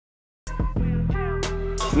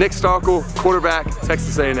Nick Starkel, quarterback,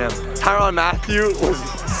 Texas A&M. Tyrann Mathieu was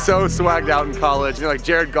so swagged out in college. You know, like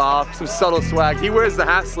Jared Goff, some subtle swag. He wears the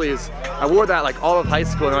half sleeves. I wore that like all of high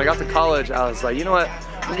school, and when I got to college, I was like, you know what?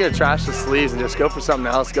 I'm just gonna trash the sleeves and just go for something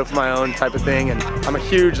else, go for my own type of thing. And I'm a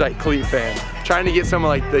huge like cleat fan. Trying to get some of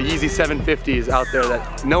like the Yeezy 750s out there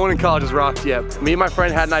that no one in college has rocked yet. Me and my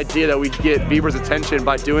friend had an idea that we could get Bieber's attention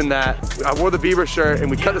by doing that. I wore the Bieber shirt and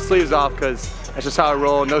we cut the sleeves off because that's just how I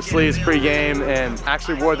roll, no sleeves pre-game, and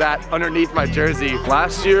actually wore that underneath my jersey.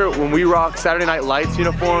 Last year, when we rocked Saturday Night Lights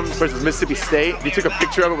uniforms versus Mississippi State, he took a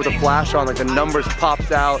picture of it with a flash on, like the numbers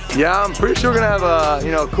popped out. Yeah, I'm pretty sure we're gonna have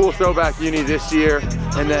a cool throwback uni this year,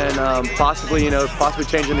 and then possibly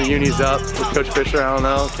changing the unis up with Coach Fisher. I don't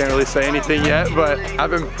know, can't really say anything yet, but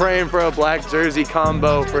I've been praying for a black jersey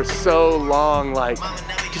combo for so long. Like,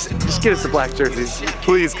 just get us the black jerseys,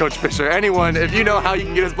 please, Coach Fisher. Anyone, if you know how you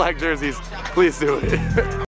can get us black jerseys, please do it.